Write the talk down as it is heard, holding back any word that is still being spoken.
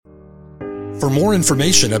For more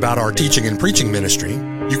information about our teaching and preaching ministry,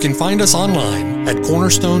 you can find us online at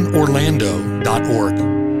cornerstoneorlando.org.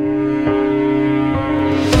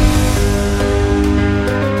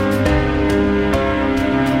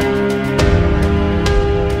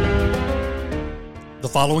 The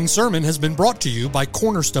following sermon has been brought to you by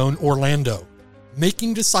Cornerstone Orlando,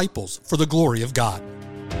 making disciples for the glory of God.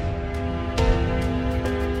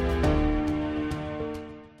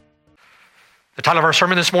 The title of our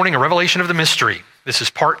sermon this morning, A Revelation of the Mystery. This is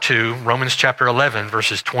part 2, Romans chapter 11,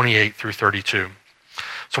 verses 28 through 32.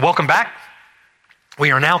 So welcome back. We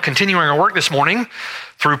are now continuing our work this morning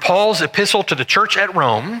through Paul's epistle to the church at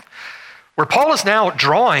Rome, where Paul is now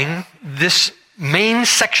drawing this main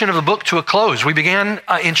section of the book to a close. We began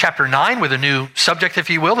in chapter 9 with a new subject, if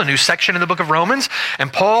you will, a new section in the book of Romans.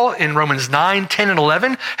 And Paul in Romans 9, 10, and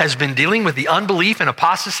 11 has been dealing with the unbelief and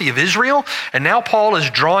apostasy of Israel. And now Paul is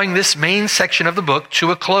drawing this main section of the book to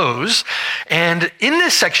a close. And in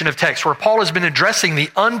this section of text where Paul has been addressing the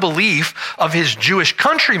unbelief of his Jewish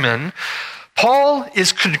countrymen, Paul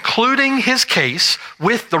is concluding his case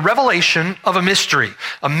with the revelation of a mystery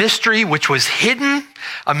which was hidden,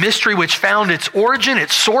 a mystery which found its origin,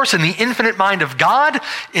 its source in the infinite mind of God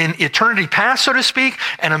in eternity past, so to speak,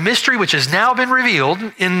 and a mystery which has now been revealed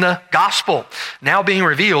in the gospel, now being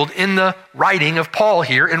revealed in the writing of Paul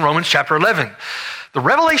here in Romans chapter 11. The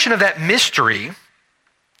revelation of that mystery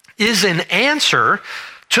is an answer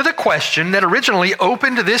to the question that originally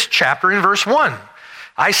opened this chapter in verse 1.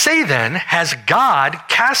 I say then, has God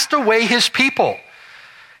cast away his people?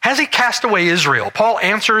 Has he cast away Israel? Paul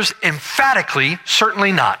answers emphatically,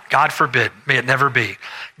 certainly not. God forbid. May it never be.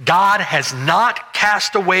 God has not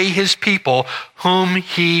cast away his people whom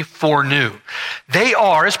he foreknew. They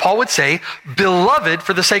are, as Paul would say, beloved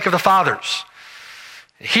for the sake of the fathers.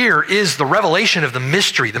 Here is the revelation of the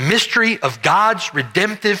mystery of God's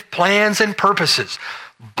redemptive plans and purposes.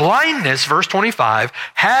 Blindness, verse 25,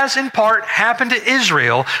 has in part happened to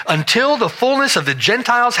Israel until the fullness of the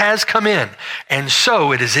Gentiles has come in. And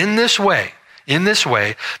so it is in this way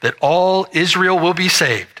that all Israel will be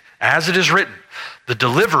saved. As it is written, the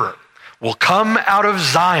deliverer will come out of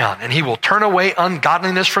Zion, and he will turn away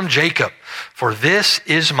ungodliness from Jacob. For this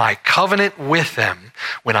is my covenant with them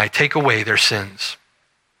when I take away their sins.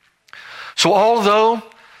 So although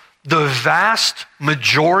the vast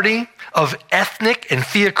majority of ethnic and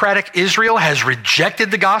theocratic Israel has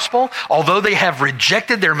rejected the gospel, although they have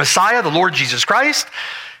rejected their Messiah, the Lord Jesus Christ,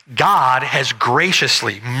 God has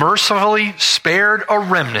graciously, mercifully spared a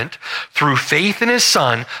remnant through faith in his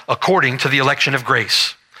Son according to the election of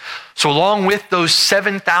grace. So along with those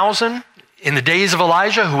 7,000 in the days of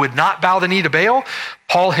Elijah who would not bow the knee to Baal,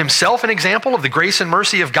 Paul himself an example of the grace and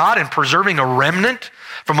mercy of God in preserving a remnant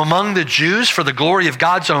from among the Jews for the glory of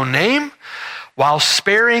God's own name. While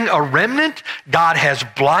sparing a remnant, God has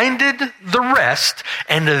blinded the rest,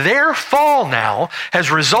 and their fall now has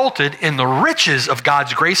resulted in the riches of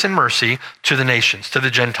God's grace and mercy to the nations, to the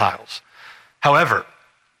Gentiles. However,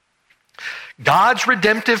 God's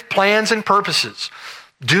redemptive plans and purposes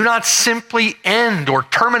do not simply end or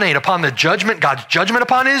terminate upon the judgment, God's judgment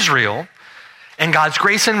upon Israel, and God's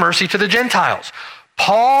grace and mercy to the Gentiles.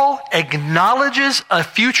 Paul acknowledges a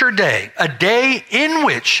future day, a day in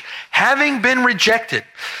which, having been rejected,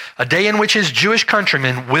 a day in which his Jewish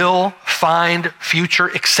countrymen will find future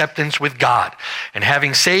acceptance with God. And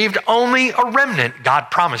having saved only a remnant, God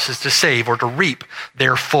promises to save or to reap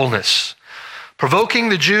their fullness. Provoking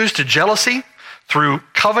the Jews to jealousy through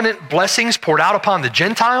covenant blessings poured out upon the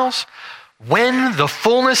Gentiles, when the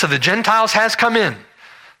fullness of the Gentiles has come in,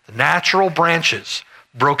 the natural branches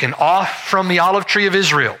broken off from the olive tree of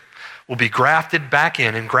Israel will be grafted back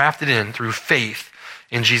in and grafted in through faith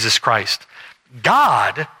in Jesus Christ.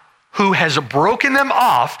 God, who has broken them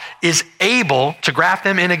off, is able to graft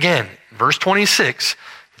them in again. Verse 26,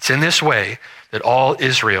 it's in this way that all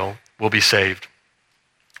Israel will be saved.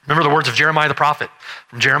 Remember the words of Jeremiah the prophet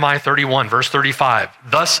from Jeremiah 31, verse 35.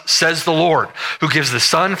 Thus says the Lord, who gives the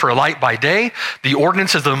sun for a light by day, the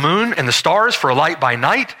ordinance of the moon and the stars for a light by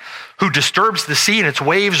night, who disturbs the sea and its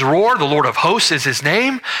waves roar, the Lord of hosts is his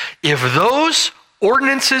name. If those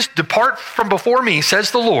ordinances depart from before me, says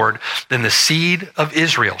the Lord, then the seed of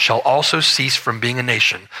Israel shall also cease from being a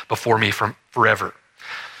nation before me from forever.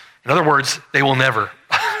 In other words, they will never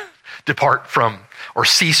depart from or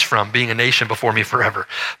cease from being a nation before me forever.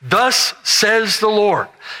 Thus says the Lord,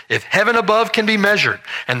 if heaven above can be measured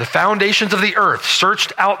and the foundations of the earth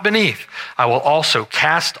searched out beneath, I will also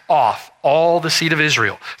cast off all the seed of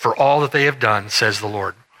Israel for all that they have done, says the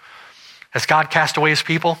Lord. Has God cast away his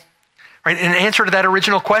people? Right? In answer to that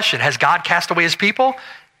original question, has God cast away his people?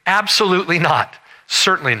 Absolutely not.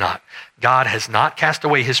 Certainly not. God has not cast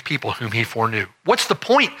away his people whom he foreknew. What's the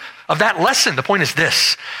point of that lesson? The point is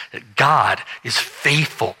this, that God is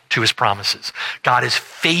faithful to his promises. God is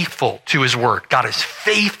faithful to his word. God is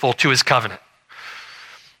faithful to his covenant.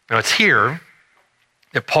 Now it's here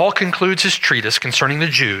that Paul concludes his treatise concerning the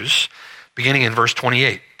Jews, beginning in verse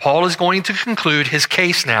 28. Paul is going to conclude his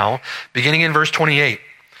case now, beginning in verse 28.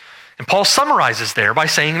 And Paul summarizes there by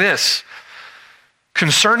saying this,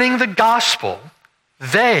 concerning the gospel,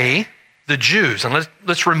 they, the Jews, and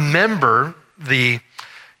let's remember the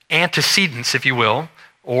antecedents, if you will,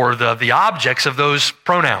 or the objects of those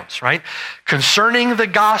pronouns, right? Concerning the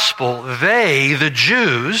gospel, they, the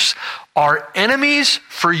Jews, are enemies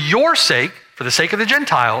for your sake, for the sake of the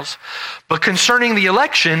Gentiles, but concerning the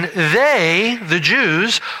election, they, the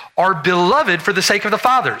Jews, are beloved for the sake of the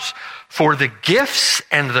fathers. For the gifts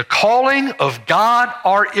and the calling of God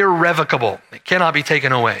are irrevocable. It cannot be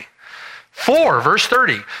taken away. For, verse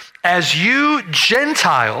 30, as you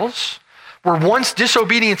Gentiles were once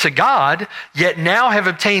disobedient to God, yet now have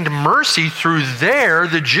obtained mercy through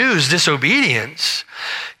the Jews' disobedience,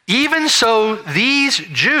 even so these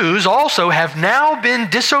Jews also have now been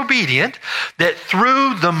disobedient, that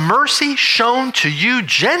through the mercy shown to you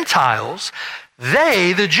Gentiles,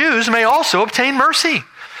 they, the Jews, may also obtain mercy.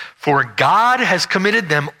 For God has committed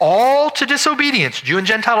them all to disobedience, Jew and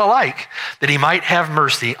Gentile alike, that he might have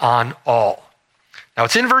mercy on all. Now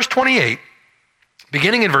it's in verse 28,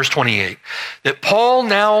 beginning in verse 28, that Paul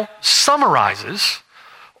now summarizes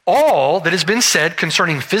all that has been said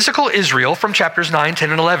concerning physical Israel from chapters 9,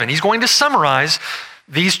 10, and 11. He's going to summarize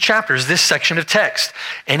these chapters, this section of text.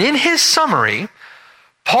 And in his summary,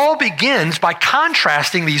 Paul begins by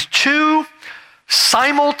contrasting these two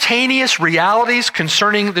simultaneous realities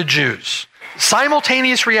concerning the Jews.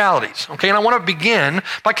 Simultaneous realities, okay? And I want to begin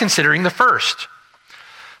by considering the first.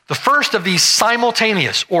 The first of these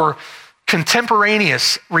simultaneous or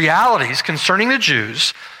contemporaneous realities concerning the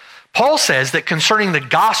Jews, Paul says that concerning the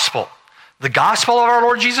gospel of our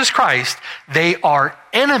Lord Jesus Christ, they are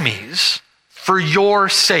enemies for your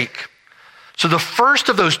sake. So the first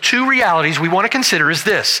of those two realities we want to consider is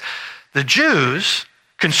this. The Jews,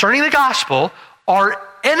 concerning the gospel, are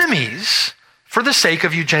enemies for the sake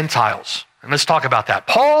of you Gentiles. And let's talk about that.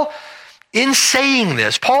 Paul, in saying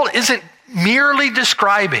this, Paul isn't merely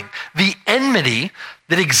describing the enmity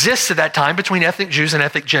that exists at that time between ethnic Jews and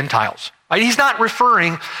ethnic Gentiles. Right? He's not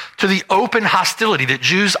referring to the open hostility that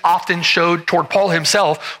Jews often showed toward Paul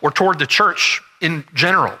himself or toward the church in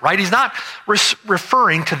general. Right? He's not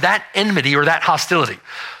referring to that enmity or that hostility.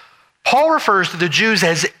 Paul refers to the Jews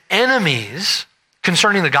as enemies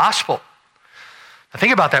concerning the gospel. Now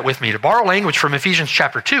think about that with me. To borrow language from Ephesians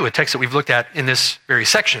chapter 2, a text that we've looked at in this very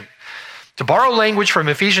section. To borrow language from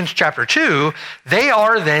Ephesians chapter 2, they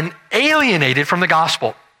are then alienated from the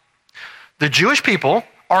gospel. The Jewish people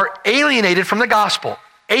are alienated from the gospel,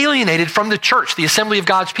 alienated from the church, the assembly of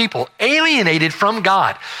God's people, alienated from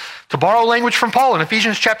God. To borrow language from Paul in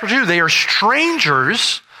Ephesians chapter 2, they are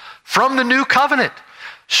strangers from the new covenant,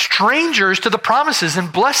 strangers to the promises and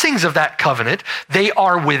blessings of that covenant. They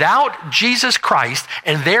are without Jesus Christ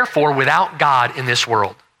and therefore without God in this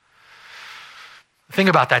world. Think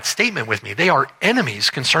about that statement with me. They are enemies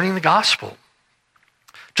concerning the gospel.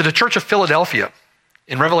 To the church of Philadelphia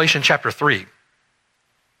in Revelation chapter 3,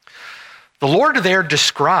 the Lord there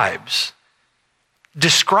describes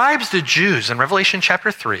the Jews in Revelation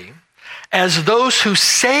chapter 3 as those who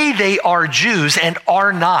say they are Jews and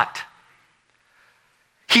are not.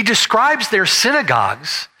 He describes their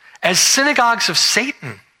synagogues as synagogues of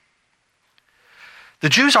Satan. The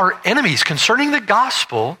Jews are enemies. Concerning the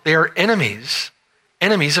gospel, they are enemies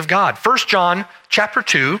of God. 1 John chapter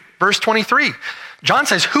 2, verse 23. John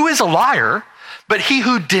says, who is a liar but he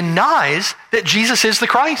who denies that Jesus is the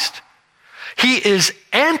Christ? He is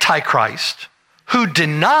Antichrist who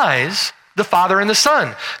denies the Father and the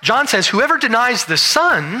Son. John says, whoever denies the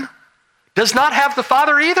Son does not have the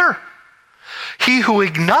Father either. He who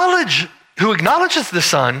acknowledges the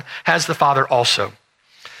Son has the Father also.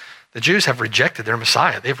 The Jews have rejected their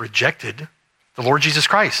Messiah. They've rejected the Lord Jesus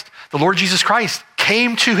Christ. The Lord Jesus Christ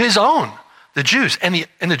came to his own, the Jews, and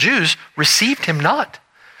the Jews received him not.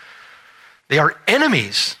 They are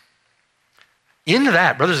enemies. In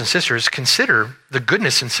that, brothers and sisters, consider the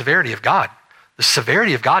goodness and severity of God. The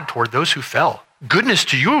severity of God toward those who fell. Goodness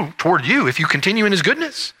to you, toward you, if you continue in his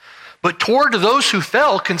goodness. But toward those who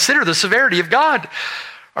fell, consider the severity of God.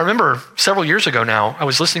 I remember several years ago now, I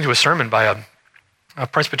was listening to a sermon by a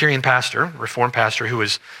Presbyterian pastor, Reformed pastor, who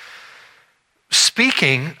was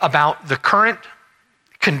speaking about the current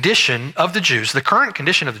condition of the Jews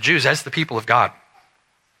as the people of God.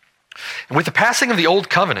 And with the passing of the old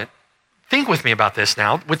covenant, think with me about this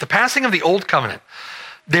now. With the passing of the old covenant,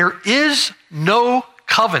 there is no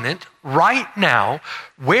covenant right now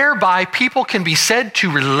whereby people can be said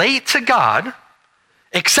to relate to God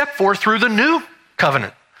except for through the new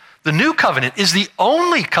covenant. The new covenant is the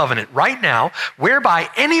only covenant right now whereby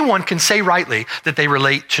anyone can say rightly that they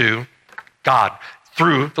relate to God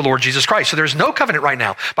through the Lord Jesus Christ. So there's no covenant right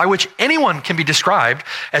now by which anyone can be described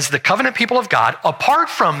as the covenant people of God apart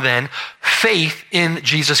from then faith in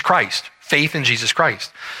Jesus Christ. Faith in Jesus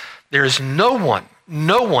Christ. There is no one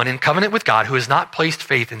in covenant with God who has not placed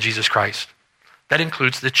faith in Jesus Christ. That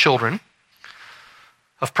includes the children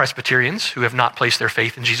of Presbyterians who have not placed their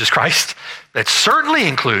faith in Jesus Christ. It certainly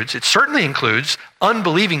includes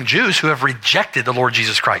unbelieving Jews who have rejected the Lord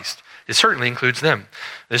Jesus Christ. It certainly includes them.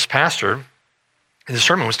 This pastor in the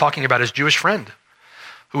sermon was talking about his Jewish friend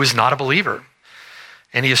who is not a believer.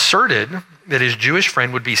 And he asserted that his Jewish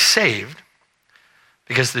friend would be saved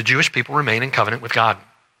because the Jewish people remain in covenant with God.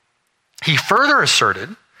 He further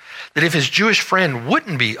asserted that if his Jewish friend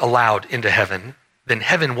wouldn't be allowed into heaven, then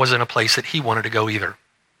heaven wasn't a place that he wanted to go either.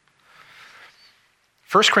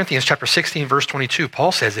 1 Corinthians chapter 16, verse 22,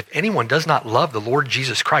 Paul says, if anyone does not love the Lord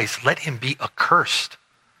Jesus Christ, let him be accursed.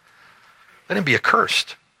 Let him be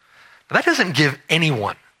accursed. But that doesn't give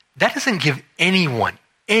anyone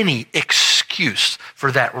any excuse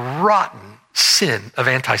for that rotten sin of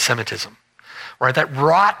anti-Semitism, right? That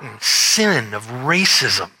rotten sin of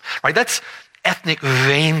racism, right? That's ethnic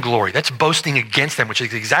vainglory. That's boasting against them, which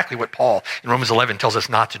is exactly what Paul in Romans 11 tells us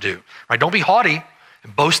not to do, right? Don't be haughty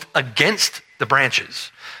and boast against the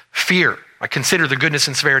branches. Fear, right? Consider the goodness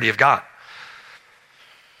and severity of God.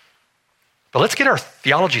 But let's get our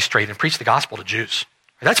theology straight and preach the gospel to Jews.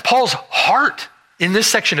 That's Paul's heart in this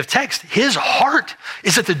section of text. His heart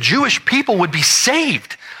is that the Jewish people would be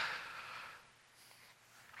saved.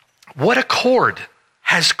 What accord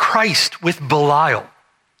has Christ with Belial?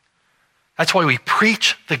 That's why we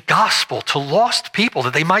preach the gospel to lost people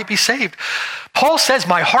that they might be saved. Paul says,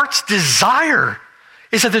 my heart's desire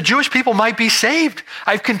is that the Jewish people might be saved.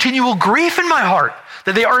 I have continual grief in my heart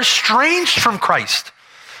that they are estranged from Christ.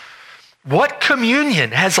 What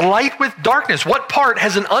communion has light with darkness? What part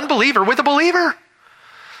has an unbeliever with a believer?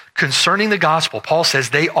 Concerning the gospel, Paul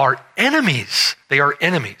says they are enemies. They are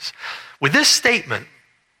enemies. With this statement,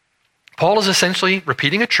 Paul is essentially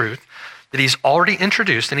repeating a truth that he's already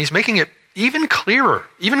introduced, and he's making it even clearer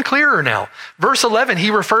now. Verse 11,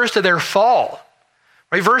 he refers to their fall.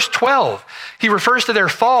 Right? Verse 12, he refers to their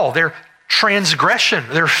fall, their transgression,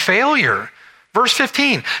 their failure. Verse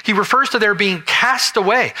 15, he refers to their being cast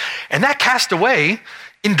away. And that cast away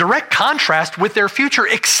in direct contrast with their future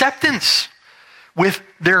acceptance, with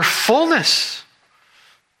their fullness.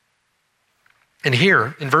 And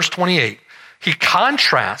here in verse 28, he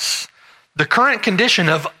contrasts the current condition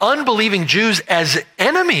of unbelieving Jews as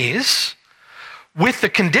enemies with the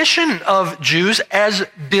condition of Jews as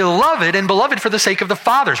beloved and beloved for the sake of the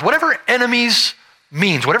fathers. Whatever enemies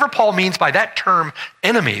means, whatever Paul means by that term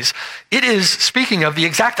enemies, it is speaking of the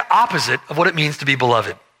exact opposite of what it means to be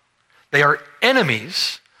beloved. They are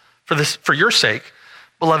enemies for your sake,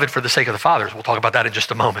 beloved for the sake of the fathers. We'll talk about that in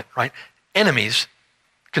just a moment, right? Enemies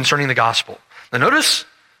concerning the gospel. Now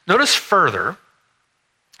notice further,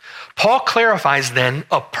 Paul clarifies then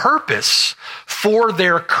a purpose for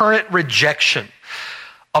their current rejection,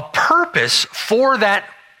 a purpose for that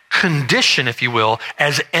condition, if you will,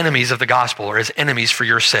 as enemies of the gospel or as enemies for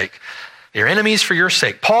your sake. They're enemies for your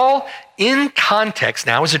sake. Paul, in context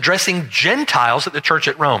now, is addressing Gentiles at the church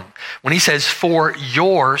at Rome. When he says, for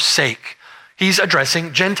your sake, he's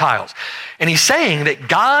addressing Gentiles. And he's saying that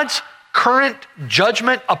God's current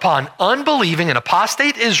judgment upon unbelieving and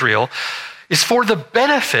apostate Israel is for the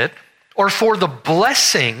benefit or for the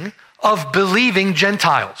blessing of believing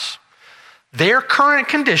Gentiles. Their current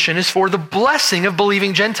condition is for the blessing of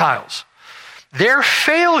believing Gentiles. Their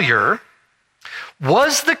failure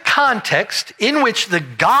was the context in which the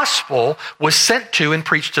gospel was sent to and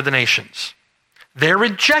preached to the nations. Their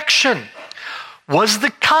rejection was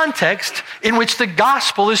the context in which the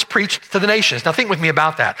gospel is preached to the nations. Now think with me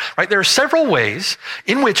about that, right? There are several ways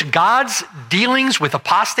in which God's dealings with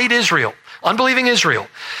apostate Israel, unbelieving Israel,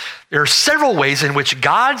 there are several ways in which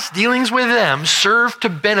God's dealings with them serve to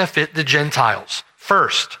benefit the Gentiles.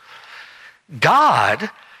 First, God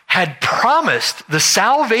had promised the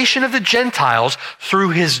salvation of the Gentiles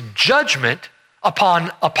through his judgment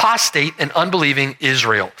upon apostate and unbelieving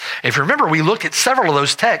Israel. And if you remember, we looked at several of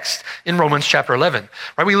those texts in Romans chapter 11.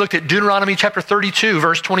 Right? We looked at Deuteronomy chapter 32,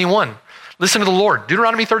 verse 21. Listen to the Lord.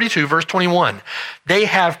 Deuteronomy 32, verse 21. They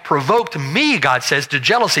have provoked me, God says, to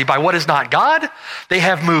jealousy by what is not God. They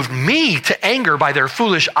have moved me to anger by their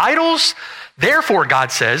foolish idols. Therefore,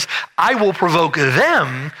 God says, I will provoke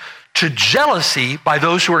them to jealousy by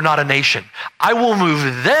those who are not a nation. I will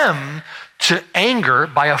move them to anger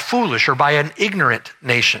by a foolish or by an ignorant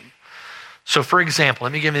nation. So for example,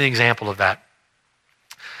 let me give you an example of that.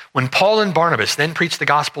 When Paul and Barnabas then preached the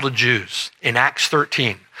gospel to Jews in Acts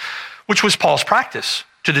 13, which was Paul's practice,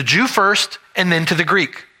 to the Jew first and then to the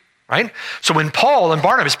Greek, right? So when Paul and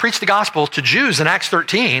Barnabas preached the gospel to Jews in Acts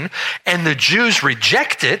 13 and the Jews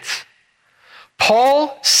reject it,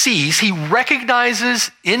 Paul sees, he recognizes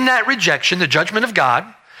in that rejection the judgment of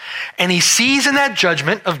God, and he sees in that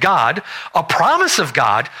judgment of God a promise of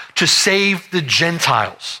God to save the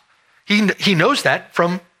Gentiles. He knows that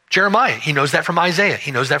from Jeremiah. He knows that from Isaiah.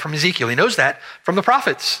 He knows that from Ezekiel. He knows that from the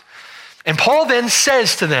prophets. And Paul then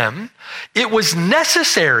says to them, it was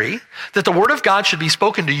necessary that the word of God should be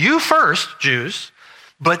spoken to you first, Jews,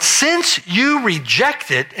 but since you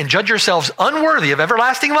reject it and judge yourselves unworthy of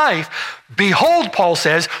everlasting life, behold, Paul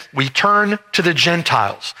says, we turn to the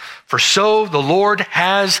Gentiles. For so the Lord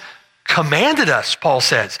has commanded us, Paul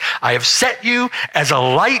says. I have set you as a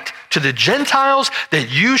light to the Gentiles,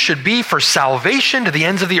 that you should be for salvation to the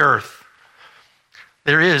ends of the earth.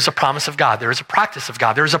 There is a promise of God. There is a practice of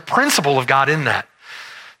God. There is a principle of God in that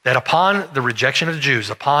upon the rejection of the Jews,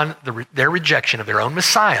 upon their rejection of their own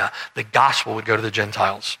Messiah, the gospel would go to the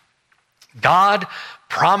Gentiles. God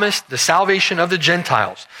promised the salvation of the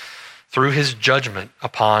Gentiles through his judgment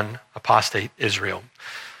upon apostate Israel.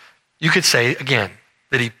 You could say, again,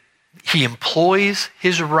 that he employs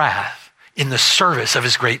his wrath in the service of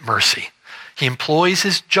his great mercy. He employs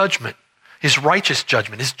his judgment, his righteous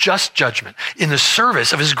judgment, his just judgment in the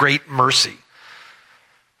service of his great mercy.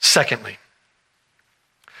 Secondly,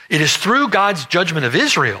 it is through God's judgment of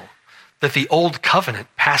Israel that the old covenant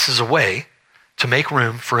passes away to make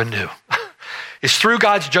room for a new. It's through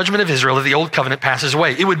God's judgment of Israel that the old covenant passes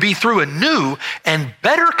away. It would be through a new and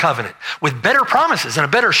better covenant with better promises and a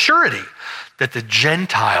better surety that the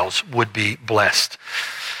Gentiles would be blessed.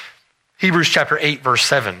 Hebrews chapter 8, verse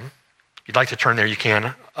 7. If you'd like to turn there, you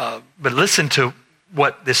can. But listen to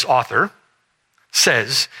what this author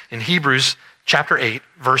says in Hebrews chapter 8,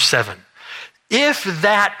 verse 7. If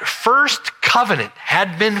that first covenant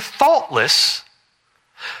had been faultless,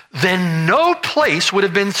 then no place would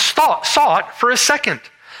have been sought for a second.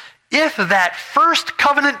 If that first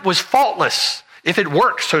covenant was faultless, if it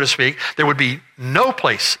worked, so to speak, there would be no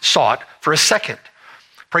place sought for a second.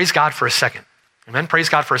 Praise God for a second. Amen? Praise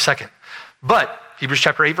God for a second. But, Hebrews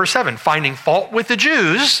chapter 8, verse 7, finding fault with the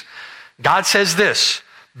Jews, God says this,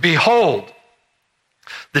 behold,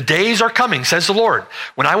 the days are coming, says the Lord,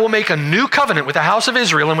 when I will make a new covenant with the house of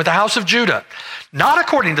Israel and with the house of Judah, not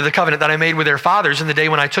according to the covenant that I made with their fathers in the day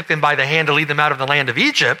when I took them by the hand to lead them out of the land of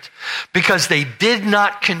Egypt, because they did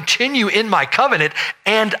not continue in my covenant,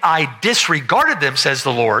 and I disregarded them, says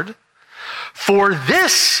the Lord. For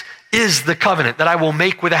this is the covenant that I will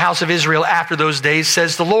make with the house of Israel after those days,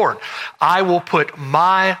 says the Lord. I will put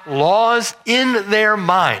my laws in their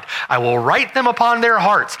mind. I will write them upon their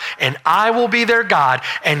hearts, and I will be their God,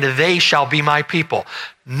 and they shall be my people.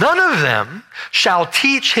 None of them shall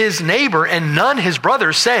teach his neighbor and none his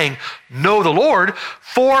brother, saying, know the Lord,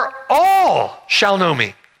 for all shall know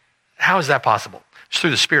me. How is that possible? It's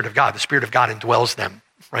through the Spirit of God. The Spirit of God indwells them,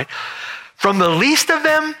 right? From the least of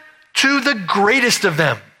them to the greatest of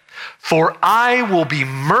them. For I will be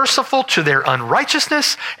merciful to their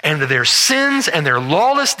unrighteousness, and to their sins and their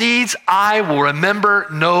lawless deeds I will remember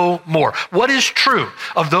no more. What is true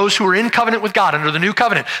of those who are in covenant with God under the new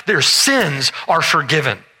covenant? Their sins are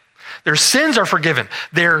forgiven. Their sins are forgiven.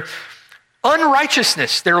 Their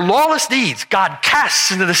unrighteousness, their lawless deeds, God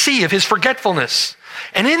casts into the sea of his forgetfulness.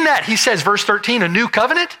 And in that, he says, verse 13, a new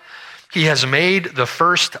covenant, he has made the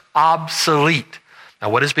first obsolete. Now,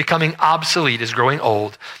 what is becoming obsolete is growing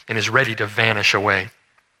old and is ready to vanish away.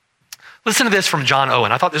 Listen to this from John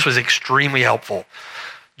Owen. I thought this was extremely helpful.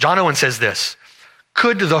 John Owen says this,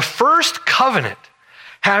 could the first covenant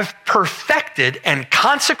have perfected and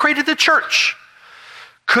consecrated the church?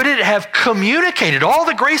 Could it have communicated all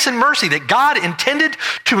the grace and mercy that God intended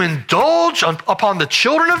to indulge upon the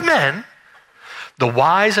children of men? The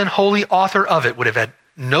wise and holy author of it would have had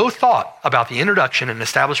no thought about the introduction and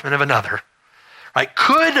establishment of another. Right?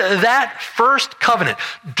 Could that first covenant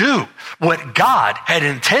do what God had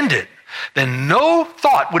intended? Then no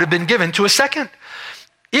thought would have been given to a second.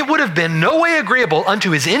 It would have been no way agreeable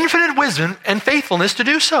unto his infinite wisdom and faithfulness to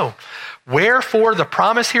do so. Wherefore the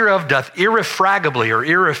promise hereof doth irrefragably or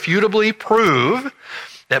irrefutably prove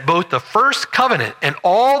that both the first covenant and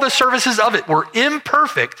all the services of it were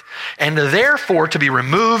imperfect and therefore to be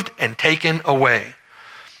removed and taken away.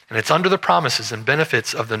 And it's under the promises and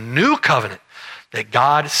benefits of the new covenant that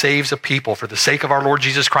God saves a people for the sake of our Lord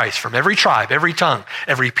Jesus Christ from every tribe, every tongue,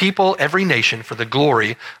 every people, every nation for the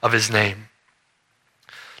glory of his name.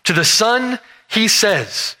 To the Son, he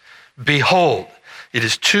says, behold, it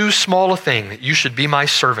is too small a thing that you should be my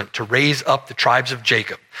servant to raise up the tribes of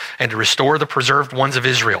Jacob and to restore the preserved ones of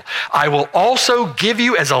Israel. I will also give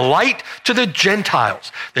you as a light to the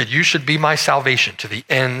Gentiles, that you should be my salvation to the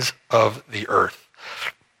ends of the earth.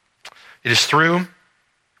 It is through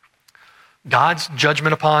God's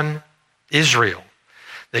judgment upon Israel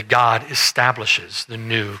that God establishes the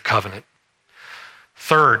new covenant.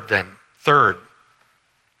 Third,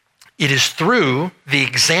 it is through the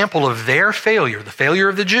example of their failure, the failure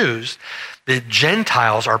of the Jews, that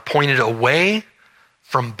Gentiles are pointed away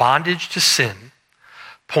from bondage to sin,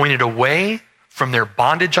 pointed away from their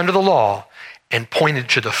bondage under the law, and pointed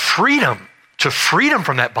to the freedom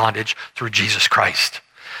from that bondage through Jesus Christ.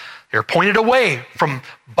 They're pointed away from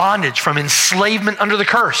bondage, from enslavement under the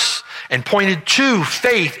curse, and pointed to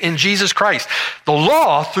faith in Jesus Christ. The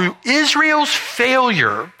law, through Israel's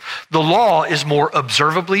failure, the law is more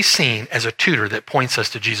observably seen as a tutor that points us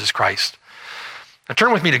to Jesus Christ. Now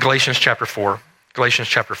turn with me to Galatians chapter 4. Galatians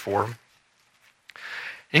chapter 4.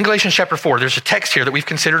 In Galatians chapter 4, there's a text here that we've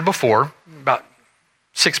considered before, about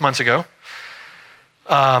 6 months ago.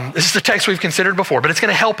 This is the text we've considered before, but it's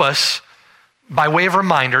going to help us by way of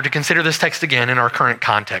reminder to consider this text again in our current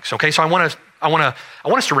context. Okay, so I want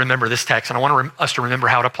us to remember this text, and I want us to remember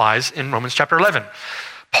how it applies in Romans chapter 11.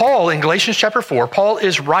 Paul, in Galatians chapter 4, Paul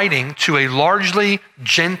is writing to a largely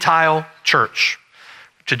Gentile church,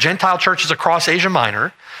 to Gentile churches across Asia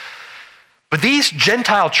Minor. But these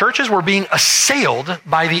Gentile churches were being assailed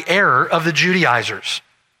by the error of the Judaizers.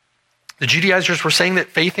 The Judaizers were saying that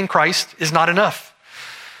faith in Christ is not enough.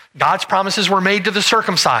 God's promises were made to the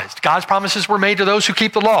circumcised. God's promises were made to those who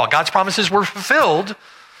keep the law. God's promises were fulfilled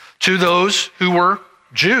to those who were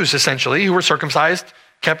Jews, essentially, who were circumcised,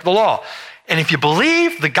 kept the law. And if you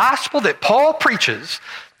believe the gospel that Paul preaches,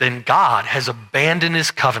 then God has abandoned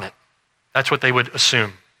his covenant. That's what they would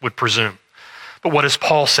assume, would presume. But what does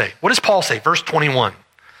Paul say? What does Paul say? Verse 21.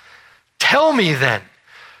 Tell me then,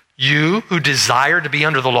 you who desire to be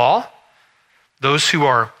under the law, those who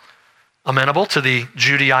are amenable to the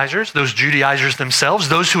Judaizers, those Judaizers themselves,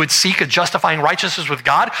 those who would seek a justifying righteousness with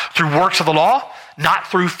God through works of the law, not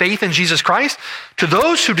through faith in Jesus Christ. To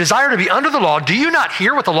those who desire to be under the law, do you not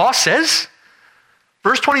hear what the law says?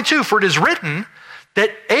 Verse 22, for it is written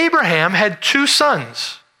that Abraham had 2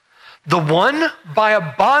 sons, the one by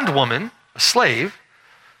a bondwoman, a slave,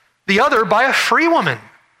 the other by a free woman.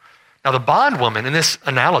 Now the bondwoman, in this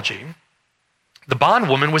analogy, the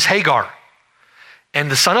bondwoman was Hagar, and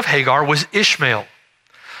the son of Hagar was Ishmael.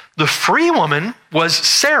 The free woman was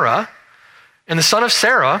Sarah, and the son of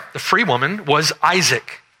Sarah, the free woman, was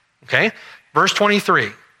Isaac. Okay? Verse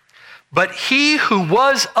 23. But he who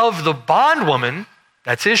was of the bondwoman,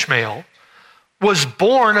 that's Ishmael, was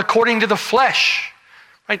born according to the flesh.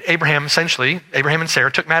 Right? Abraham and Sarah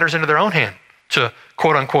took matters into their own hand to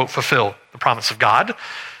quote unquote fulfill the promise of God.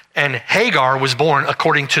 And Hagar was born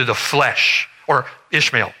according to the flesh. Or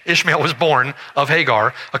Ishmael. Ishmael was born of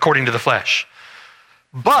Hagar according to the flesh.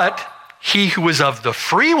 But he who was of the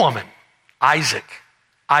free woman, Isaac,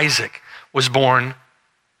 was born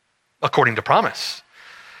according to promise.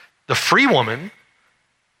 The free woman,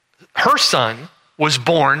 her son, was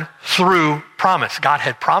born through promise. God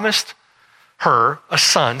had promised her a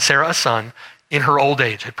son, Sarah a son, in her old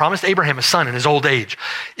age. Had promised Abraham a son in his old age.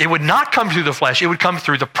 It would not come through the flesh. It would come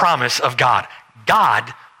through the promise of God.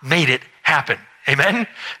 God made it happen. Amen?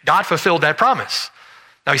 God fulfilled that promise.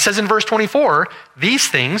 Now he says in verse 24, these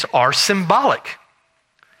things are symbolic.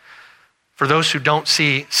 For those who don't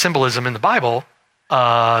see symbolism in the Bible,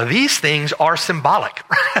 these things are symbolic.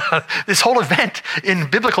 This whole event in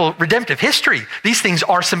biblical redemptive history, these things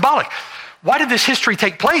are symbolic. Why did this history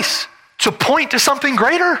take place? To point to something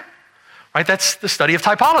greater. Right? That's the study of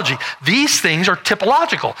typology. These things are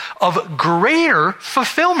typological of greater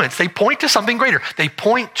fulfillments. They point to something greater. They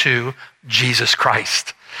point to Jesus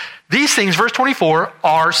Christ. These things, verse 24,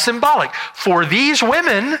 are symbolic. For these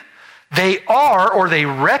women, they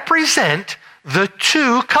represent the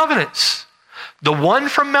 2 covenants. The one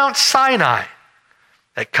from Mount Sinai,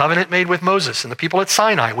 that covenant made with Moses and the people at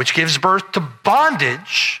Sinai, which gives birth to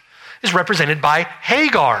bondage, is represented by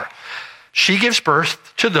Hagar. She gives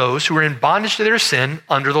birth to those who are in bondage to their sin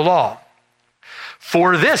under the law.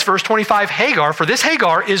 For this, verse 25, Hagar, for this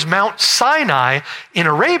Hagar is Mount Sinai in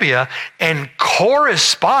Arabia and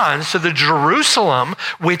corresponds to the Jerusalem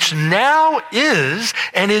which now is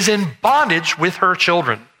and is in bondage with her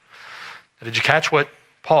children. Now, did you catch what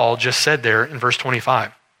Paul just said there in verse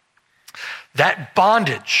 25? That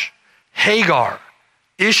bondage, Hagar,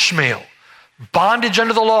 Ishmael, bondage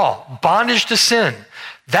under the law, bondage to sin,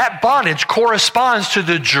 that bondage corresponds to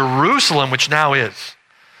the Jerusalem which now is.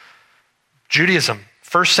 Judaism,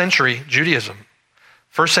 first century Judaism,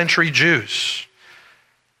 first century Jews,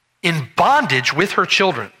 in bondage with her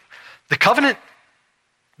children. The covenant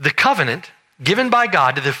given by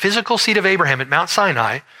God to the physical seed of Abraham at Mount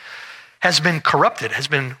Sinai has been corrupted, has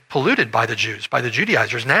been polluted by the Jews, by the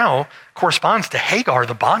Judaizers. Now corresponds to Hagar,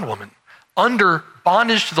 the bondwoman, under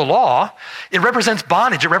bondage to the law. It represents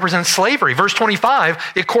bondage. It represents slavery. Verse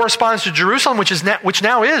 25, it corresponds to Jerusalem, which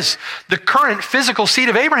now is the current physical seed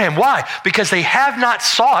of Abraham. Why? Because they have not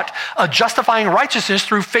sought a justifying righteousness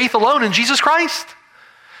through faith alone in Jesus Christ.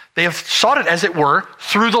 They have sought it, as it were,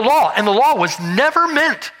 through the law. And the law was never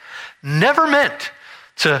meant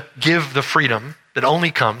to give the freedom that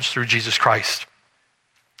only comes through Jesus Christ.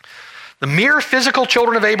 The mere physical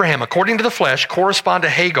children of Abraham, according to the flesh, correspond to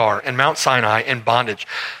Hagar and Mount Sinai in bondage.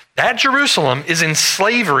 That Jerusalem is in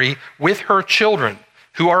slavery with her children.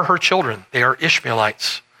 Who are her children? They are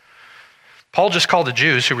Ishmaelites. Paul just called the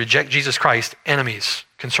Jews who reject Jesus Christ enemies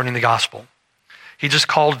concerning the gospel. He just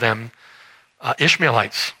called them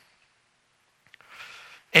Ishmaelites.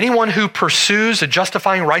 Anyone who pursues a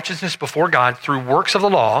justifying righteousness before God through works of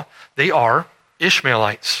the law, they are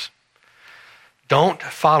Ishmaelites. Don't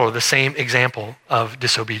follow the same example of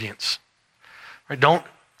disobedience. Right?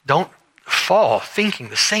 Don't fall thinking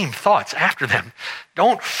the same thoughts after them.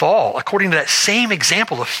 Don't fall according to that same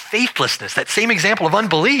example of faithlessness, that same example of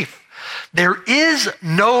unbelief. There is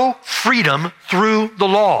no freedom through the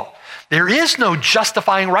law. There is no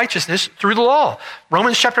justifying righteousness through the law.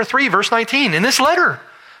 Romans chapter 3, verse 19. In this letter,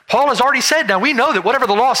 Paul has already said, now we know that whatever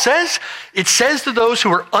the law says, it says to those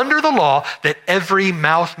who are under the law that every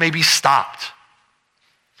mouth may be stopped.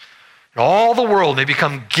 And all the world may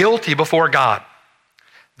become guilty before God.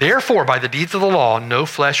 Therefore, by the deeds of the law, no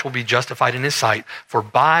flesh will be justified in his sight, for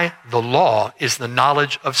by the law is the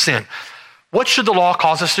knowledge of sin. What should the law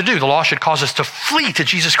cause us to do? The law should cause us to flee to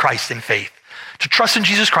Jesus Christ in faith, to trust in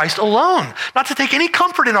Jesus Christ alone, not to take any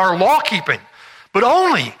comfort in our law keeping, but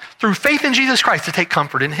only through faith in Jesus Christ to take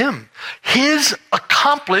comfort in him, his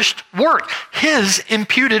accomplished work, his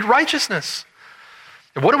imputed righteousness.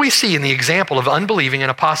 And what do we see in the example of unbelieving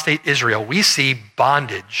and apostate Israel? We see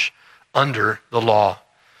bondage under the law.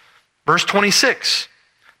 Verse 26,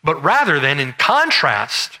 but rather than in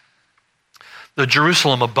contrast, the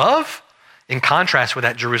Jerusalem above, in contrast with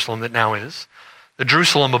that Jerusalem that now is, the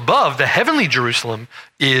Jerusalem above, the heavenly Jerusalem,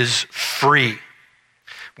 is free,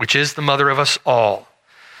 which is the mother of us all.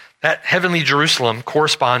 That heavenly Jerusalem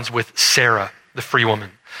corresponds with Sarah, the free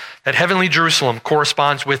woman. That heavenly Jerusalem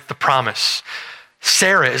corresponds with the promise.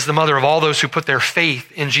 Sarah is the mother of all those who put their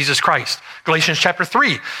faith in Jesus Christ. Galatians chapter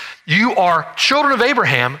 3, you are children of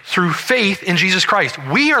Abraham through faith in Jesus Christ.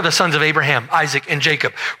 We are the sons of Abraham, Isaac, and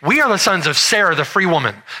Jacob. We are the sons of Sarah, the free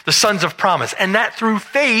woman, the sons of promise, and that through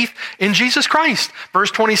faith in Jesus Christ.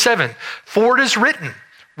 Verse 27, for it is written,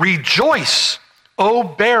 rejoice, O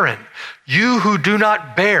barren, you who do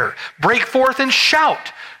not bear. Break forth and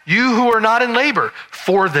shout, you who are not in labor,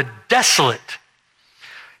 for the desolate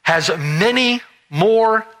has many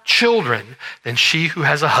more children than she who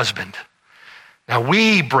has a husband. Now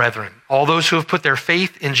we, brethren, all those who have put their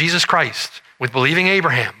faith in Jesus Christ with believing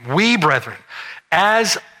Abraham, we, brethren,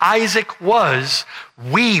 as Isaac was,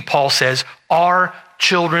 we, Paul says, are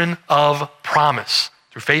children of promise.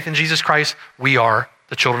 Through faith in Jesus Christ, we are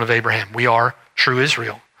the children of Abraham. We are true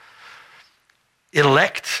Israel.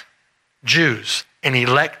 Elect Jews and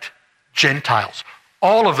elect Gentiles.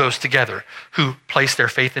 All of those together who place their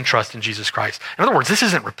faith and trust in Jesus Christ. In other words, this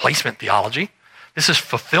isn't replacement theology. This is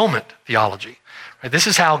fulfillment theology. Right? This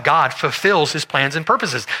is how God fulfills his plans and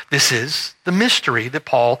purposes. This is the mystery that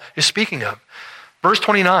Paul is speaking of. Verse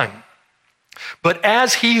 29, but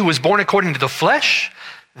as he who was born according to the flesh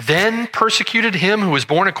then persecuted him who was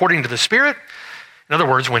born according to the Spirit. In other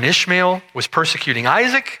words, when Ishmael was persecuting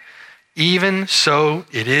Isaac, even so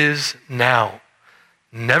it is now.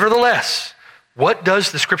 Nevertheless, what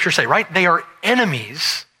does the scripture say, right? They are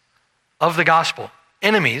enemies of the gospel.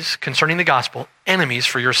 Enemies concerning the gospel, enemies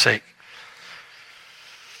for your sake.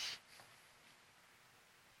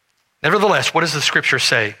 Nevertheless, what does the scripture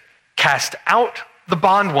say? Cast out the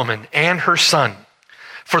bondwoman and her son,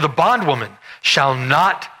 for the bondwoman shall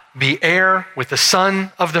not be heir with the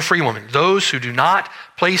son of the free woman. Those who do not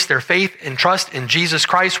place their faith and trust in Jesus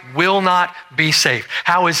Christ will not be saved.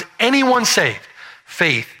 How is anyone saved?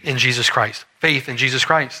 Faith in Jesus Christ. Faith in Jesus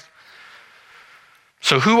Christ.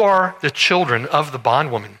 So who are the children of the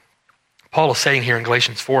bondwoman? Paul is saying here in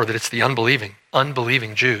Galatians 4 that it's the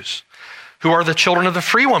unbelieving Jews. Who are the children of the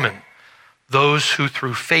free woman? Those who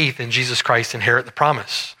through faith in Jesus Christ inherit the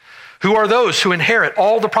promise. Who are those who inherit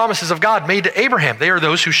all the promises of God made to Abraham? They are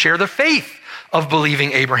those who share the faith of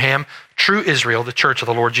believing Abraham, true Israel, the church of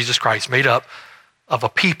the Lord Jesus Christ, made up of a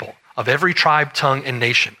people of every tribe, tongue, and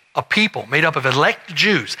nation. A people made up of elect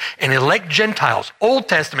Jews and elect Gentiles, Old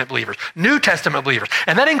Testament believers, New Testament believers.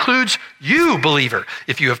 And that includes you, believer,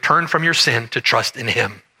 if you have turned from your sin to trust in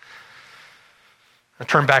him. Now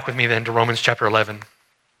turn back with me then to Romans chapter 11.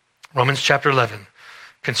 Romans chapter 11.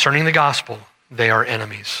 Concerning the gospel, they are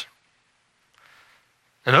enemies.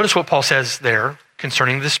 Now notice what Paul says there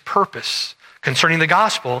concerning this purpose. Concerning the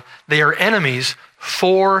gospel, they are enemies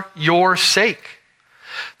for your sake.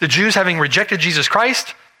 The Jews, having rejected Jesus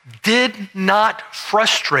Christ, did not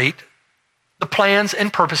frustrate the plans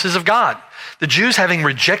and purposes of God. The Jews, having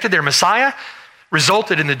rejected their Messiah,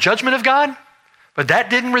 resulted in the judgment of God, but that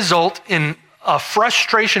didn't result in a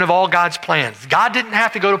frustration of all God's plans. God didn't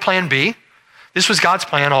have to go to plan B. This was God's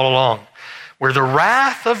plan all along, where the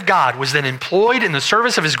wrath of God was then employed in the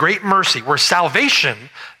service of his great mercy, where salvation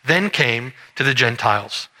then came to the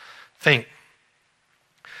Gentiles. Think.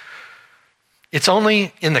 It's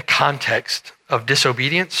only in the context of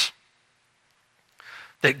disobedience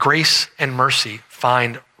that grace and mercy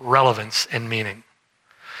find relevance and meaning.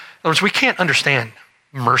 In other words, we can't understand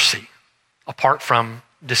mercy apart from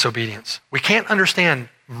disobedience. We can't understand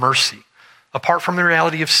mercy apart from the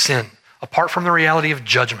reality of sin, apart from the reality of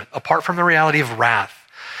judgment, apart from the reality of wrath.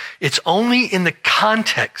 It's only in the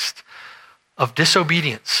context of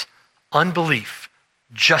disobedience, unbelief,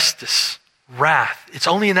 justice, wrath. It's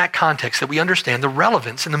only in that context that we understand the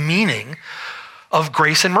relevance and the meaning of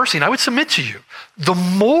grace and mercy. And I would submit to you, the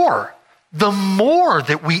more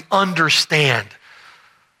that we understand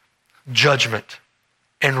judgment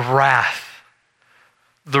and wrath,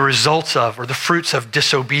 the results of or the fruits of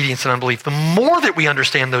disobedience and unbelief, the more that we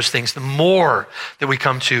understand those things, the more that we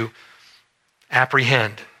come to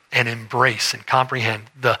apprehend and embrace and comprehend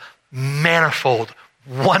the manifold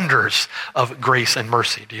wonders of grace and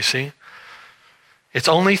mercy. Do you see? It's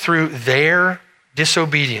only through their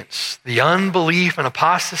disobedience, the unbelief and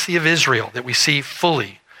apostasy of Israel, that we see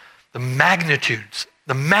fully the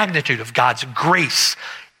magnitude of God's grace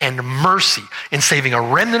and mercy in saving a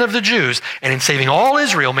remnant of the Jews and in saving all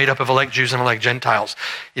Israel made up of elect Jews and elect Gentiles.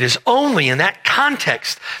 It is only in that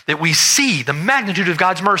context that we see the magnitude of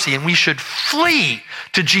God's mercy, and we should flee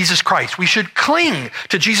to Jesus Christ. We should cling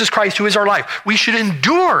to Jesus Christ, who is our life. We should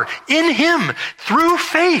endure in him through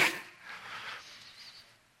faith.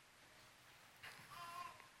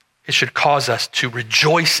 It should cause us to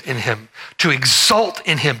rejoice in him, to exult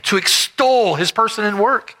in him, to extol his person and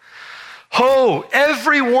work. Ho,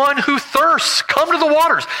 everyone who thirsts, come to the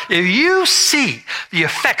waters. If you see the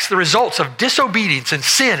effects, the results of disobedience and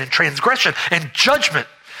sin and transgression and judgment,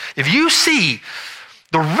 if you see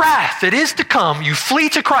the wrath that is to come, you flee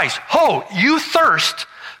to Christ. Ho, you thirst,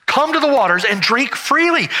 come to the waters and drink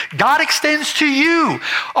freely. God extends to you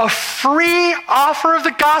a free offer of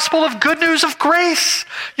the gospel of good news of grace.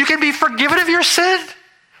 You can be forgiven of your sin.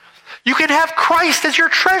 You can have Christ as your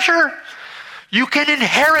treasure. You can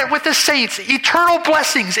inherit with the saints eternal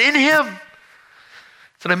blessings in him.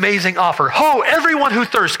 It's an amazing offer. Ho, everyone who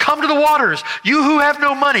thirsts, come to the waters. You who have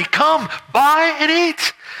no money, come, buy and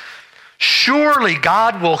eat. Surely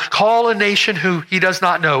God will call a nation who he does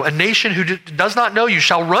not know. A nation who does not know you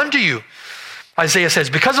shall run to you. Isaiah says,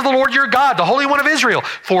 because of the Lord your God, the Holy One of Israel,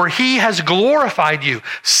 for he has glorified you.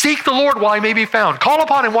 Seek the Lord while he may be found. Call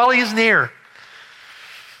upon him while he is near.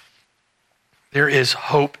 There is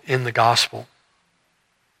hope in the gospel.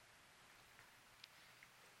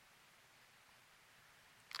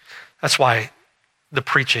 That's why the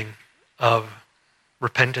preaching of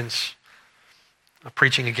repentance, the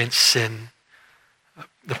preaching against sin,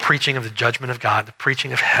 the preaching of the judgment of God, the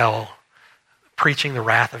preaching of hell, preaching the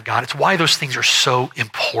wrath of God, it's why those things are so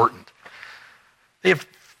important. They have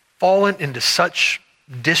fallen into such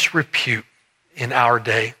disrepute in our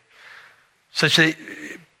day, such that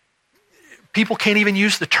people can't even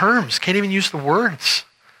use the terms, can't even use the words.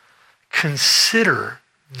 Consider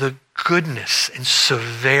the goodness and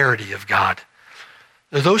severity of God.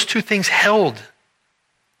 Those two things held,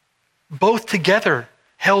 both together,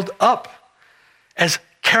 held up as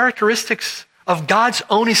characteristics of God's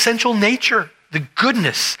own essential nature. the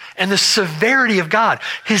goodness and the severity of God,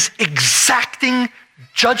 his exacting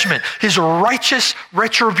judgment, his righteous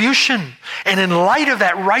retribution. And in light of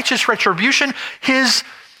that righteous retribution, his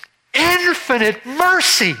infinite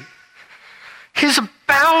mercy, his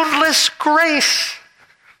boundless grace.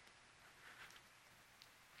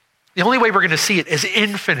 The only way we're going to see it as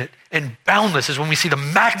infinite and boundless is when we see the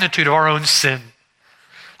magnitude of our own sin.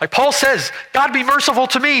 Like Paul says, God be merciful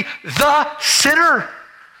to me, the sinner.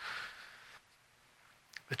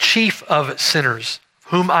 The chief of sinners,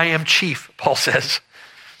 whom I am chief, Paul says.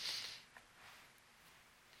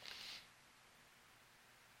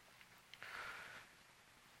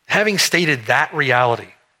 Having stated that reality,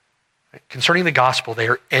 concerning the gospel, they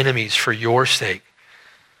are enemies for your sake.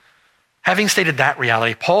 Having stated that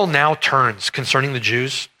reality, Paul now turns concerning the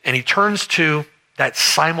Jews, and he turns to that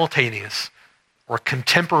simultaneous or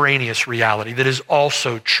contemporaneous reality that is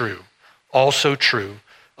also true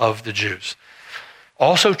of the Jews.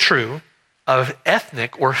 Also true of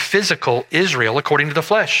ethnic or physical Israel according to the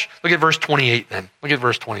flesh. Look at verse 28 then. Look at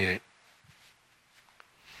verse 28.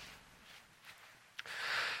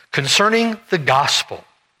 Concerning the gospel,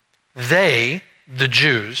 they, the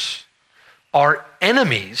Jews, are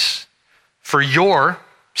enemies for your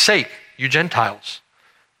sake, you Gentiles.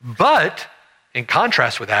 But, in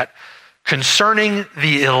contrast with that, concerning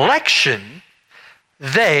the election,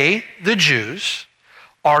 they, the Jews,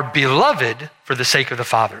 are beloved for the sake of the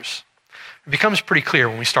fathers. It becomes pretty clear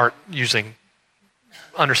when we start when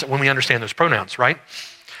we understand those pronouns, right?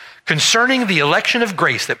 Concerning the election of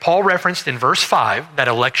grace that Paul referenced in verse 5, that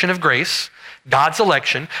election of grace, God's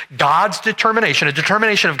election, God's determination, a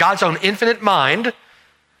determination of God's own infinite mind,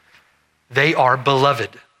 they are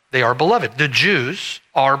beloved. They are beloved. The Jews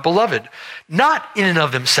are beloved. Not in and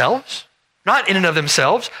of themselves,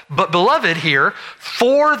 but beloved here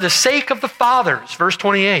for the sake of the fathers. Verse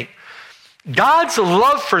 28. God's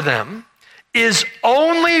love for them is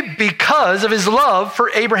only because of his love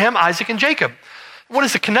for Abraham, Isaac, and Jacob. What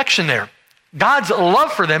is the connection there? God's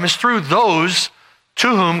love for them is through those to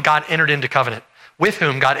whom God entered into covenant, with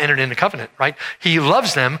whom God entered into covenant, right? He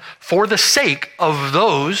loves them for the sake of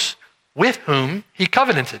those with whom he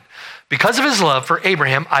covenanted, because of his love for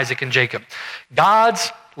Abraham, Isaac, and Jacob.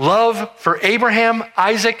 God's love for Abraham,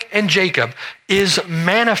 Isaac, and Jacob is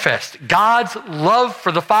manifest. God's love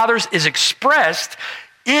for the fathers is expressed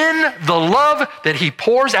in the love that he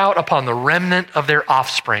pours out upon the remnant of their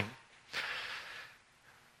offspring.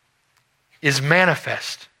 Is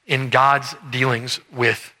manifest in God's dealings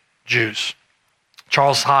with Jews.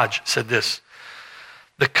 Charles Hodge said this: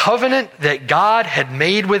 the covenant that God had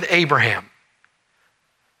made with Abraham,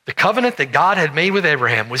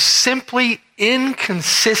 was simply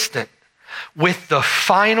inconsistent with the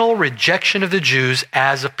final rejection of the Jews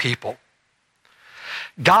as a people.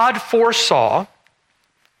 God foresaw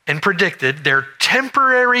and predicted their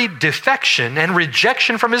temporary defection and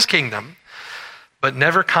rejection from his kingdom, but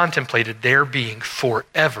never contemplated their being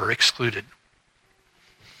forever excluded.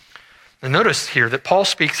 And notice here that Paul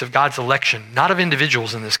speaks of God's election, not of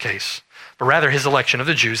individuals in this case, but rather his election of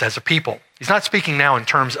the Jews as a people. He's not speaking now in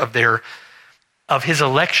terms of his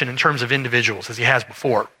election in terms of individuals as he has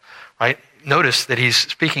before, right? Notice that he's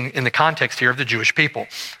speaking in the context here of the Jewish people.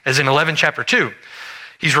 As in 11 chapter 2,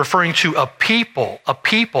 he's referring to a people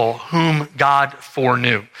whom God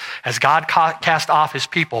foreknew, as God cast off his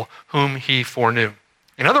people whom he foreknew.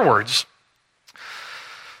 In other words,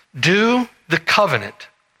 do the covenant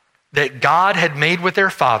that God had made with their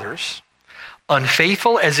fathers,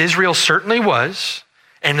 unfaithful as Israel certainly was,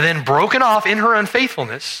 and then broken off in her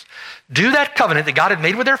unfaithfulness, do that covenant that God had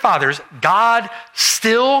made with their fathers, God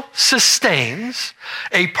still sustains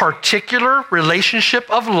a particular relationship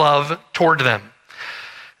of love toward them.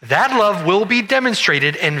 That love will be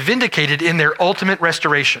demonstrated and vindicated in their ultimate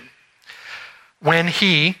restoration when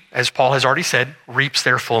he, as Paul has already said, reaps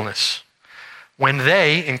their fullness. When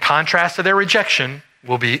they, in contrast to their rejection,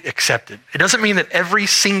 will be accepted. It doesn't mean that every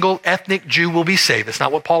single ethnic Jew will be saved. That's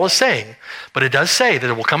not what Paul is saying. But it does say that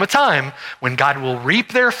there will come a time when God will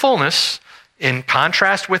reap their fullness in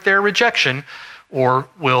contrast with their rejection, or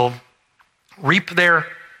will reap their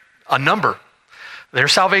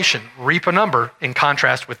salvation, reap a number in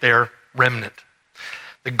contrast with their remnant.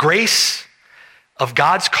 The grace of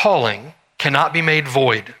God's calling cannot be made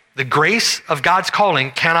void. The grace of God's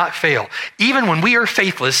calling cannot fail. Even when we are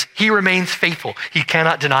faithless, he remains faithful. He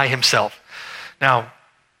cannot deny himself. Now,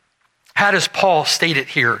 how does Paul state it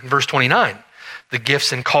here in verse 29? The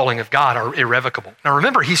gifts and calling of God are irrevocable. Now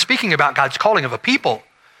remember, he's speaking about God's calling of a people.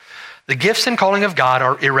 The gifts and calling of God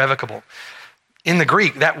are irrevocable. In the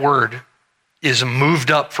Greek, that word is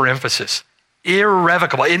moved up for emphasis.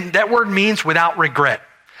 Irrevocable. And that word means without regret.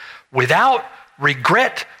 Without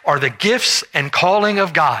regret are the gifts and calling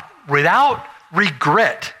of God. Without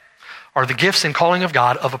regret are the gifts and calling of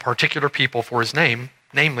God of a particular people for his name,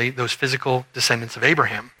 namely those physical descendants of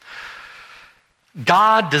Abraham.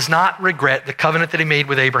 God does not regret the covenant that he made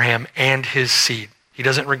with Abraham and his seed. He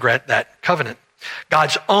doesn't regret that covenant.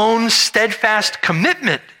 God's own steadfast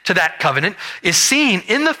commitment to that covenant is seen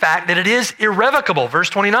in the fact that it is irrevocable. Verse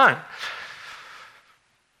 29.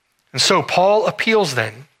 And so Paul appeals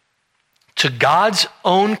then to God's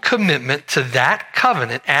own commitment to that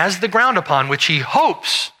covenant as the ground upon which he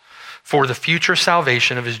hopes for the future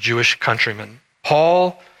salvation of his Jewish countrymen.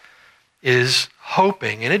 Paul is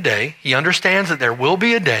hoping in a day, he understands that there will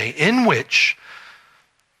be a day in which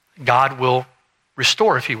God will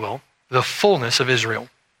restore, if he will, the fullness of Israel.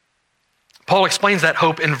 Paul explains that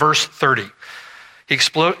hope in verse 30. He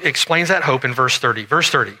explains that hope in verse 30. Verse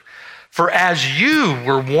 30. For as you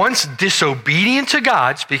were once disobedient to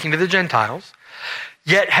God, speaking to the Gentiles,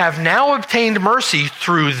 yet have now obtained mercy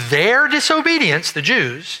through their disobedience, the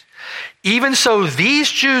Jews, even so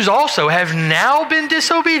these Jews also have now been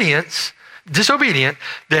disobedient,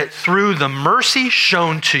 that through the mercy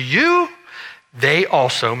shown to you, they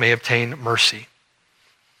also may obtain mercy.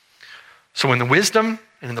 So in the wisdom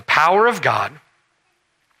and in the power of God,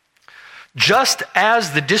 just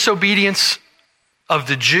as the disobedience of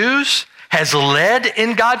the Jews has led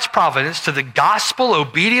in God's providence to the gospel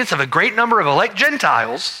obedience of a great number of elect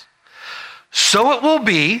Gentiles, so it will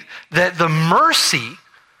be that the mercy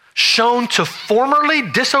shown to formerly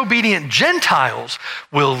disobedient Gentiles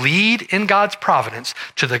will lead in God's providence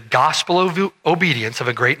to the gospel obedience of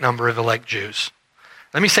a great number of elect Jews.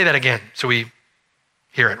 Let me say that again so we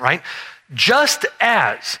hear it, right? Just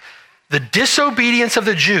as the disobedience of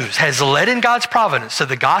the Jews has led in God's providence to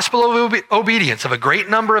the gospel obedience of a great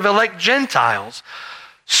number of elect Gentiles,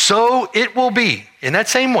 so it will be, in that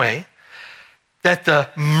same way, that the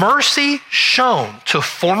mercy shown to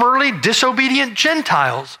formerly disobedient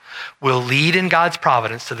Gentiles will lead in God's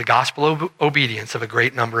providence to the gospel obedience of a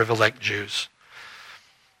great number of elect Jews.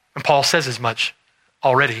 And Paul says as much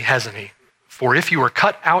already, hasn't he? For if you were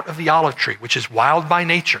cut out of the olive tree, which is wild by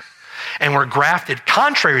nature, and were grafted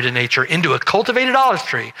contrary to nature into a cultivated olive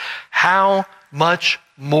tree, how much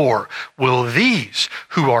more will these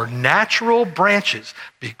who are natural branches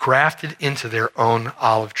be grafted into their own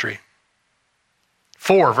olive tree?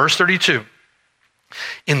 4, verse 32.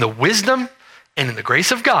 In the wisdom and in the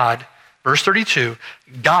grace of God, verse 32,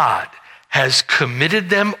 God has committed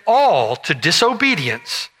them all to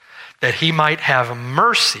disobedience that he might have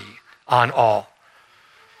mercy on all.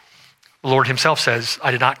 The Lord himself says,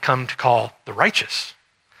 I did not come to call the righteous,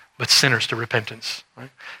 but sinners to repentance.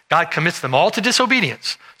 Right? God commits them all to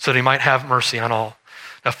disobedience so that he might have mercy on all.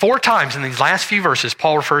 Now, 4 times in these last few verses,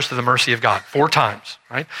 Paul refers to the mercy of God. 4 times,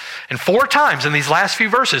 right? And 4 times in these last few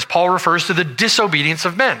verses, Paul refers to the disobedience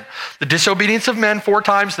of men. The disobedience of men 4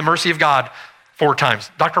 times, the mercy of God 4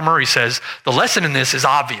 times. Dr. Murray says, the lesson in this is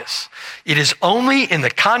obvious. It is only in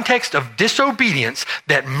the context of disobedience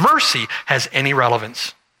that mercy has any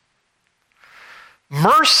relevance.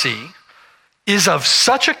 Mercy is of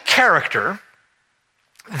such a character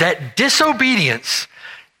that disobedience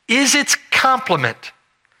is its complement.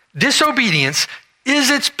 Disobedience is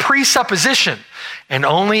its presupposition, and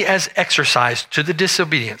only as exercised to the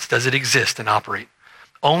disobedience does it exist and operate.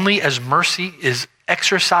 Only as mercy is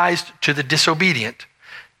exercised to the disobedient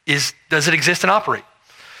does it exist and operate.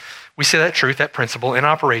 We see that truth, that principle in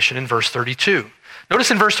operation in verse 32.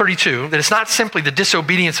 Notice in verse 32 that it's not simply the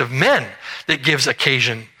disobedience of men that gives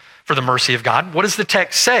occasion for the mercy of God. What does the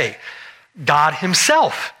text say? God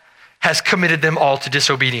himself has committed them all to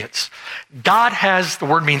disobedience. God has, the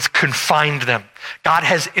word means confined them. God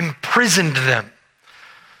has imprisoned them.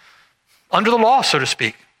 Under the law, so to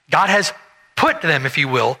speak. God has put them, if you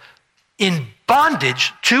will, in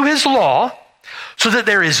bondage to his law so that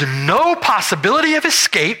there is no possibility of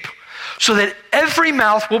escape, so that every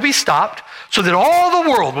mouth will be stopped, so that all the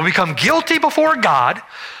world will become guilty before God,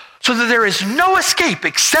 so that there is no escape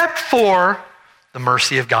except for the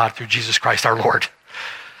mercy of God through Jesus Christ our Lord.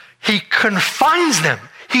 He confines them.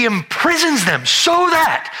 He imprisons them so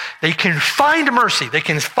that they can find mercy. They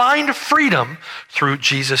can find freedom through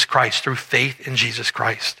Jesus Christ, through faith in Jesus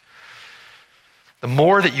Christ. The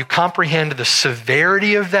more that you comprehend the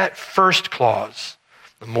severity of that first clause,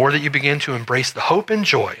 the more that you begin to embrace the hope and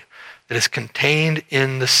joy that is contained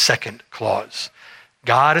in the second clause.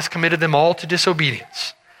 God has committed them all to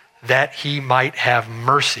disobedience, that he might have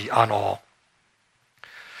mercy on all.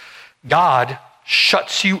 God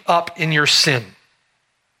shuts you up in your sin.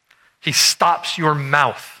 He stops your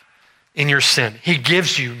mouth in your sin. He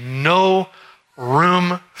gives you no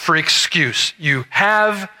room for excuse. You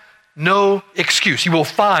have no excuse. You will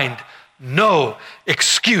find no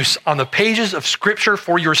excuse on the pages of Scripture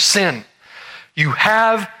for your sin. You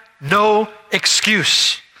have no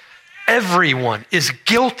excuse. Everyone is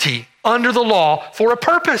guilty under the law for a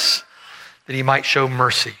purpose, that he might show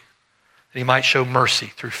mercy. That he might show mercy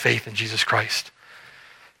through faith in Jesus Christ.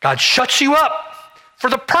 God shuts you up for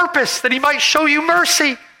the purpose that he might show you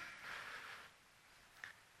mercy.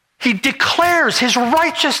 He declares his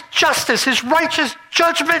righteous justice, his righteous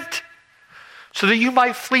judgment, so that you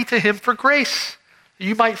might flee to him for grace. That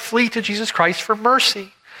you might flee to Jesus Christ for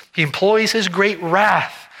mercy. He employs his great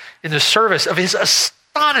wrath in the service of his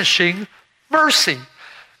astonishing mercy.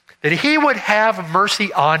 That he would have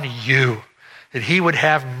mercy on you, that he would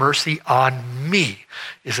have mercy on me,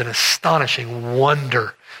 is an astonishing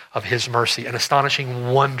wonder of his mercy, an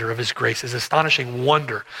astonishing wonder of his grace, an astonishing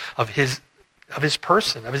wonder of his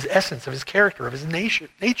person, of his essence, of his character, of his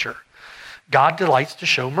nature. God delights to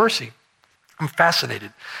show mercy. I'm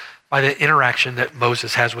fascinated by the interaction that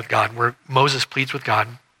Moses has with God, where Moses pleads with God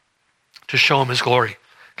to show him his glory.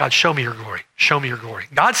 God, show me your glory. Show me your glory.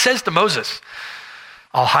 God says to Moses,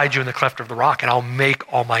 I'll hide you in the cleft of the rock, and I'll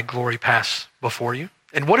make all my glory pass before you.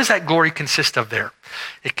 And what does that glory consist of there?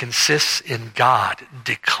 It consists in God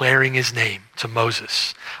declaring his name to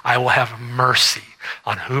Moses. I will have mercy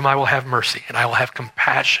on whom I will have mercy, and I will have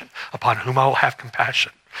compassion upon whom I will have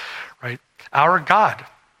compassion. Right? Our God,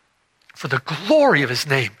 for the glory of his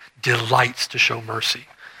name, delights to show mercy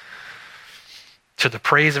to the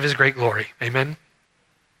praise of his great glory. Amen?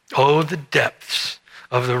 Oh, the depths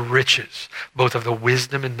of the riches, both of the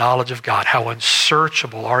wisdom and knowledge of God. How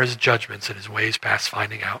unsearchable are his judgments and his ways past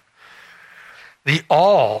finding out. The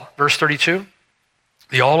all, verse 32,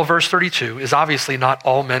 the all of verse 32 is obviously not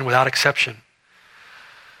all men without exception.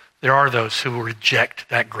 There are those who will reject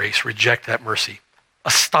that grace, reject that mercy.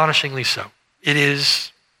 Astonishingly so. It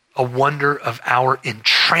is a wonder of our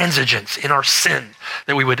intransigence in our sin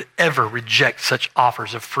that we would ever reject such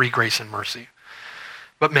offers of free grace and mercy.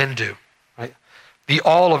 But men do. The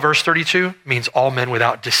all of verse 32 means all men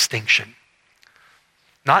without distinction.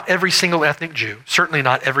 Not every single ethnic Jew, certainly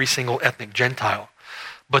not every single ethnic Gentile,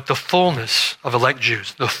 but the fullness of elect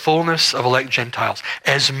Jews, the fullness of elect Gentiles,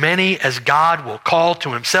 as many as God will call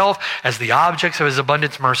to himself as the objects of his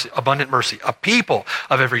abundant mercy, a people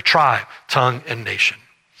of every tribe, tongue, and nation.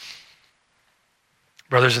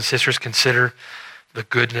 Brothers and sisters, consider the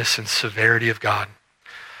goodness and severity of God.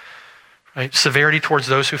 Right? Severity towards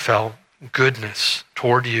those who fell, goodness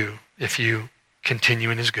toward you if you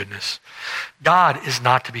continue in his goodness. God is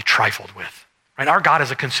not to be trifled with. Right? Our God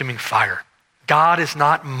is a consuming fire. God is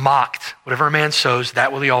not mocked. Whatever a man sows,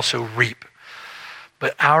 that will he also reap.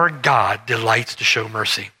 But our God delights to show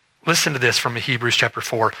mercy. Listen to this from Hebrews chapter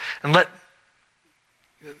 4. And let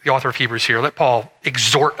the author of Hebrews here, let Paul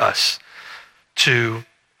exhort us to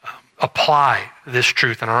apply this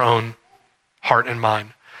truth in our own heart and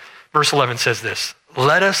mind. Verse 11 says this,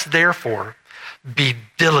 let us therefore be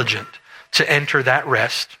diligent to enter that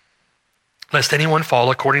rest, lest anyone fall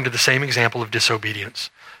according to the same example of disobedience.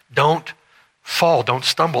 Don't fall, don't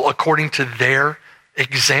stumble according to their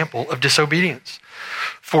example of disobedience.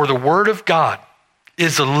 For the word of God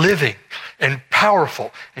is living and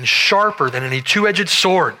powerful and sharper than any two-edged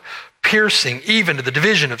sword, piercing even to the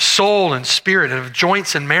division of soul and spirit and of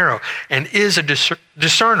joints and marrow, and is a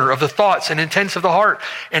discerner of the thoughts and intents of the heart.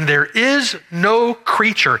 And there is no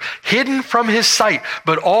creature hidden from his sight,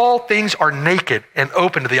 but all things are naked and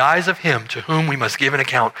open to the eyes of him to whom we must give an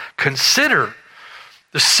account. Consider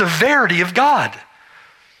the severity of God.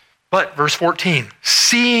 But, verse 14,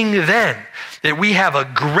 seeing then that we have a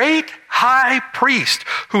great high priest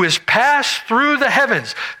who has passed through the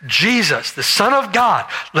heavens, Jesus, the Son of God,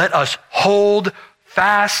 let us hold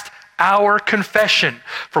fast our confession.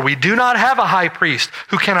 For we do not have a high priest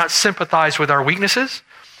who cannot sympathize with our weaknesses,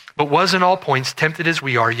 but was in all points tempted as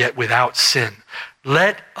we are, yet without sin.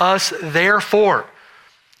 Let us therefore,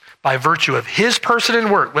 by virtue of his person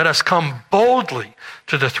and work, let us come boldly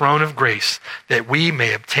to the throne of grace, that we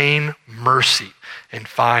may obtain mercy and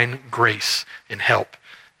find grace and help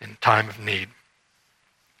in time of need.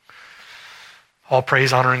 All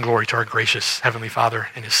praise, honor, and glory to our gracious Heavenly Father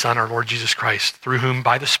and his Son, our Lord Jesus Christ, through whom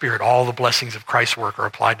by the Spirit all the blessings of Christ's work are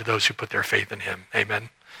applied to those who put their faith in him. Amen.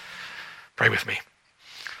 Pray with me.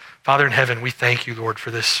 Father in heaven, we thank you, Lord,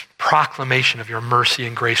 for this proclamation of your mercy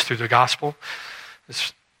and grace through the gospel,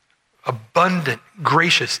 this abundant,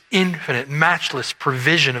 gracious, infinite, matchless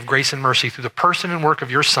provision of grace and mercy through the person and work of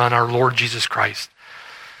your Son, our Lord Jesus Christ.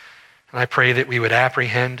 And I pray that we would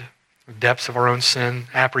apprehend the depths of our own sin,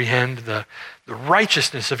 apprehend the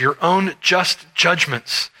righteousness of your own just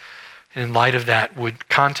judgments. And in light of that, would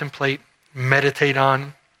contemplate, meditate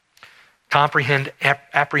on, comprehend,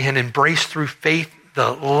 apprehend, embrace through faith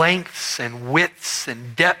the lengths and widths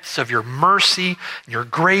and depths of your mercy, and your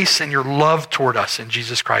grace, and your love toward us in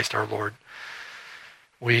Jesus Christ our Lord.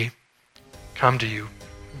 We come to you,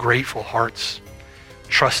 grateful hearts,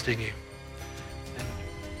 trusting you, and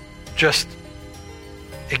just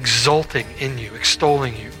exulting in you,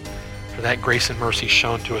 extolling you for that grace and mercy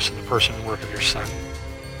shown to us in the person and work of your Son.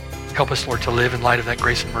 Help us, Lord, to live in light of that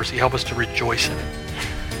grace and mercy. Help us to rejoice in it.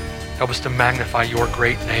 Help us to magnify your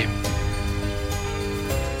great name.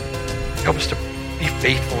 Help us to be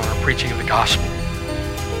faithful in our preaching of the gospel,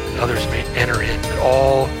 that others may enter in, that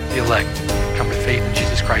all the elect come to faith in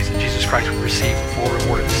Jesus Christ, and Jesus Christ will receive the full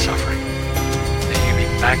reward of his suffering. That you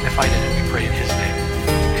be magnified in it, we pray in his name.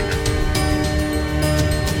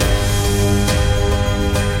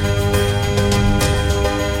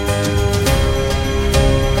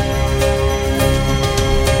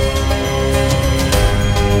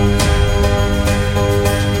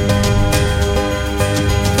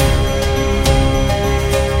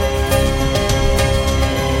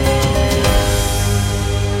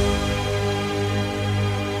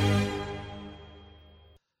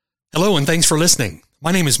 Hello, and thanks for listening.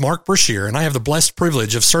 My name is Mark Brashear, and I have the blessed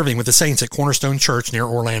privilege of serving with the saints at Cornerstone Church near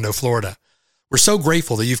Orlando, Florida. We're so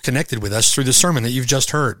grateful that you've connected with us through the sermon that you've just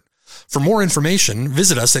heard. For more information,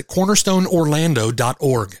 visit us at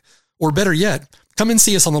cornerstoneorlando.org. Or better yet, come and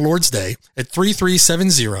see us on the Lord's Day at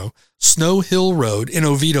 3370 Snow Hill Road in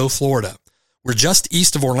Oviedo, Florida. We're just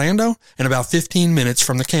east of Orlando and about 15 minutes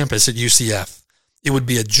from the campus at UCF. It would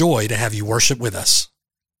be a joy to have you worship with us.